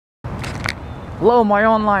Hello my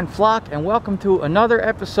online flock, and welcome to another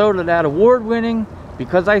episode of that award-winning,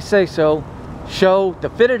 because I say so, show, The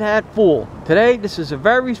Fitted Hat Fool. Today this is a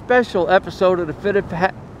very special episode of the Fitted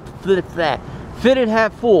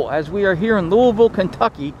Hat Fool, as we are here in Louisville,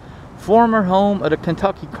 Kentucky, former home of the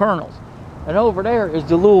Kentucky Colonels. And over there is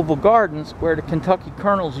the Louisville Gardens, where the Kentucky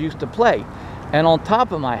Colonels used to play. And on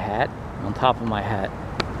top of my head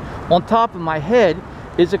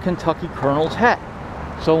is a Kentucky Colonels hat.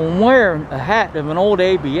 So I'm wearing a hat of an old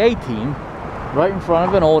ABA team right in front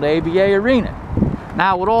of an old ABA arena.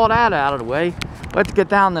 Now with all that out of the way, let's get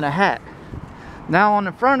down to the hat. Now on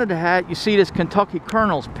the front of the hat you see this Kentucky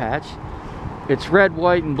Colonels patch. It's red,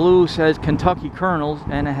 white, and blue, says Kentucky Colonels,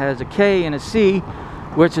 and it has a K and a C,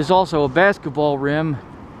 which is also a basketball rim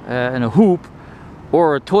and a hoop,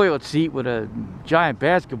 or a toilet seat with a giant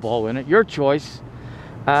basketball in it, your choice.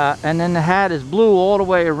 And then the hat is blue all the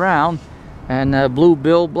way around, and blue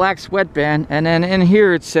bill, black sweatband, and then in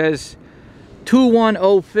here it says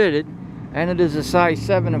 210 fitted, and it is a size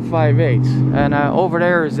 7 5/8. And over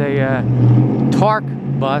there is a Tark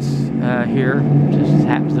bus here, just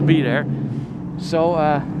happens to be there. So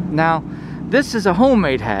now this is a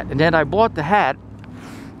homemade hat, and then I bought the hat,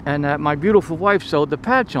 and my beautiful wife sewed the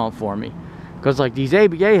patch on for me, because like these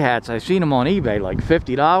ABA hats, I've seen them on eBay like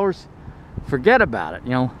 $50. Forget about it,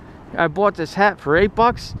 you know. I bought this hat for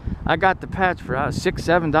 $8. I got the patch for $6,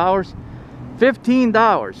 $7,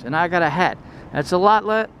 $15, and I got a hat. That's a lot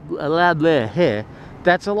less than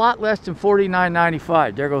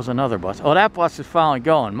 $49.95. There goes another bus. Oh, that bus is finally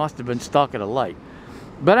going. Must have been stuck at a light.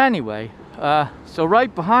 But anyway, so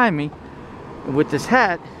right behind me with this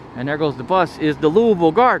hat, and there goes the bus, is the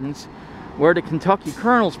Louisville Gardens, where the Kentucky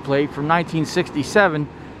Colonels played from 1967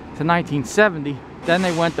 to 1970. Then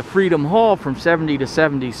they went to Freedom Hall from 70 to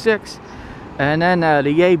 76. And then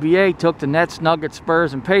the ABA took the Nets, Nuggets,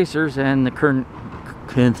 Spurs, and Pacers, and the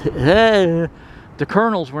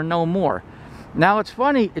Colonels were no more. Now it's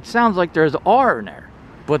funny, it sounds like there's an R in there,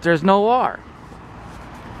 but there's no R.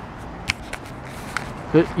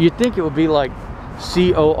 You'd think it would be like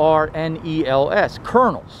C-O-R-N-E-L-S,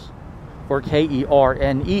 Colonels, or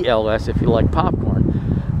K-E-R-N-E-L-S if you like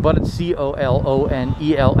popcorn, but it's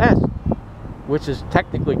C-O-L-O-N-E-L-S, which is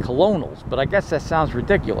technically colonels, but I guess that sounds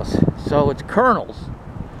ridiculous. So it's Colonels,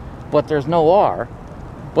 but there's no R,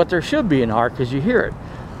 but there should be an R because you hear it.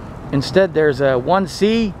 Instead there's a 1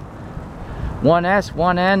 C, 1 S,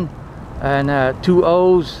 1 N, and 2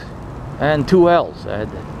 O's and 2 L's.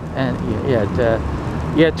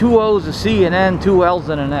 Yeah, 2 O's, a C, an N, 2 L's,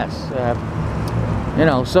 and an S. You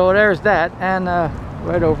know, so there's that. And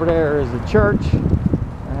right over there is the church,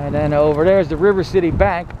 and then over there is the River City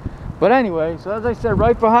Bank. But anyway, so as I said,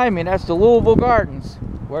 right behind me, that's the Louisville Gardens,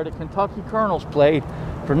 where the Kentucky Colonels played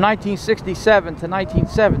from 1967 to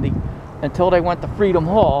 1970 until they went to Freedom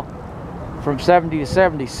Hall from 70 to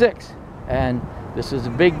 76. And this is a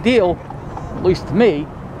big deal, at least to me,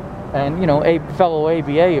 and you know, fellow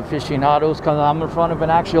ABA aficionados, because I'm in front of an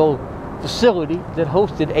actual facility that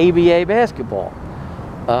hosted ABA basketball.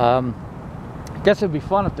 I guess it'd be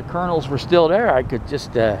fun if the Colonels were still there. I could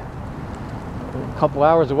just a couple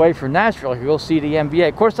hours away from Nashville, I could go see the NBA.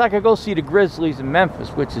 Of course, I could go see the Grizzlies in Memphis,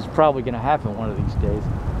 which is probably going to happen one of these days.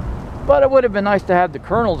 But it would have been nice to have the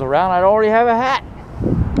Colonels around. I'd already have a hat.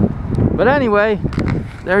 But anyway,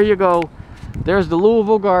 there you go. There's the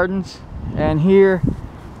Louisville Gardens, and here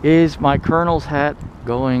is my Colonels hat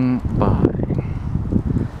going by.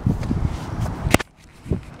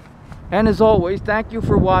 And as always, thank you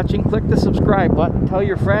for watching. Click the subscribe button. Tell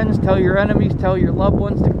your friends, tell your enemies, tell your loved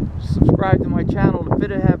ones to subscribe to my channel, The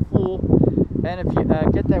Fitted Hat Fool. And if you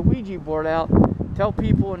get that Ouija board out, tell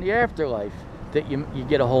people in the afterlife that you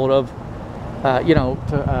get a hold of, you know,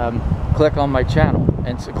 to click on my channel.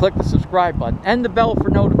 And so click the subscribe button and the bell for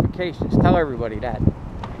notifications. Tell everybody that.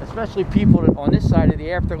 Especially people that on this side of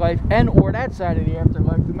the afterlife and or that side of the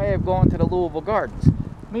afterlife who may have gone to the Louisville Gardens.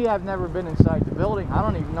 Me, I've never been inside the building. I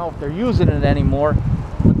don't even know if they're using it anymore.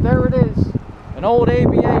 But there it is, an old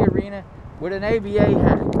ABA arena with an ABA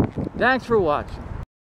hat. Thanks for watching.